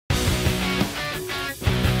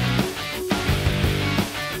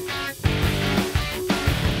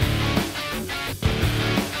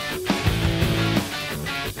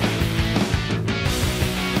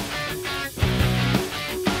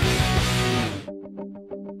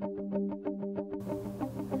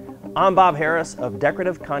I'm Bob Harris of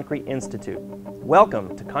Decorative Concrete Institute.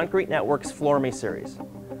 Welcome to Concrete Network's Floor Me series.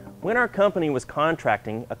 When our company was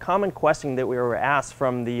contracting, a common question that we were asked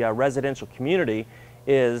from the residential community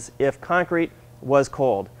is if concrete was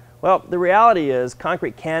cold. Well, the reality is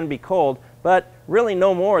concrete can be cold, but really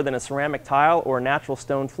no more than a ceramic tile or natural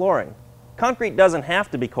stone flooring. Concrete doesn't have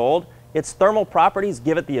to be cold. Its thermal properties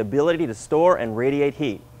give it the ability to store and radiate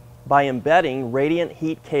heat. By embedding radiant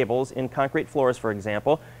heat cables in concrete floors, for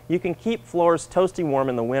example, you can keep floors toasty warm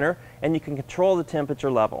in the winter and you can control the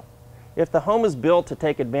temperature level. If the home is built to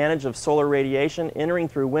take advantage of solar radiation entering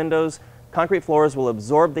through windows, concrete floors will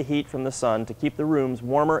absorb the heat from the sun to keep the rooms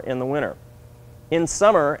warmer in the winter. In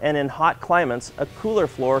summer and in hot climates, a cooler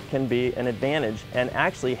floor can be an advantage and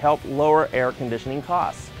actually help lower air conditioning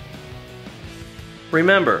costs.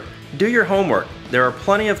 Remember, do your homework. There are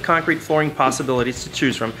plenty of concrete flooring possibilities to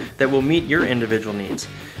choose from that will meet your individual needs.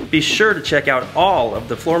 Be sure to check out all of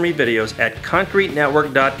the Floor Me videos at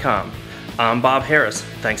concretenetwork.com. I'm Bob Harris.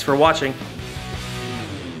 Thanks for watching.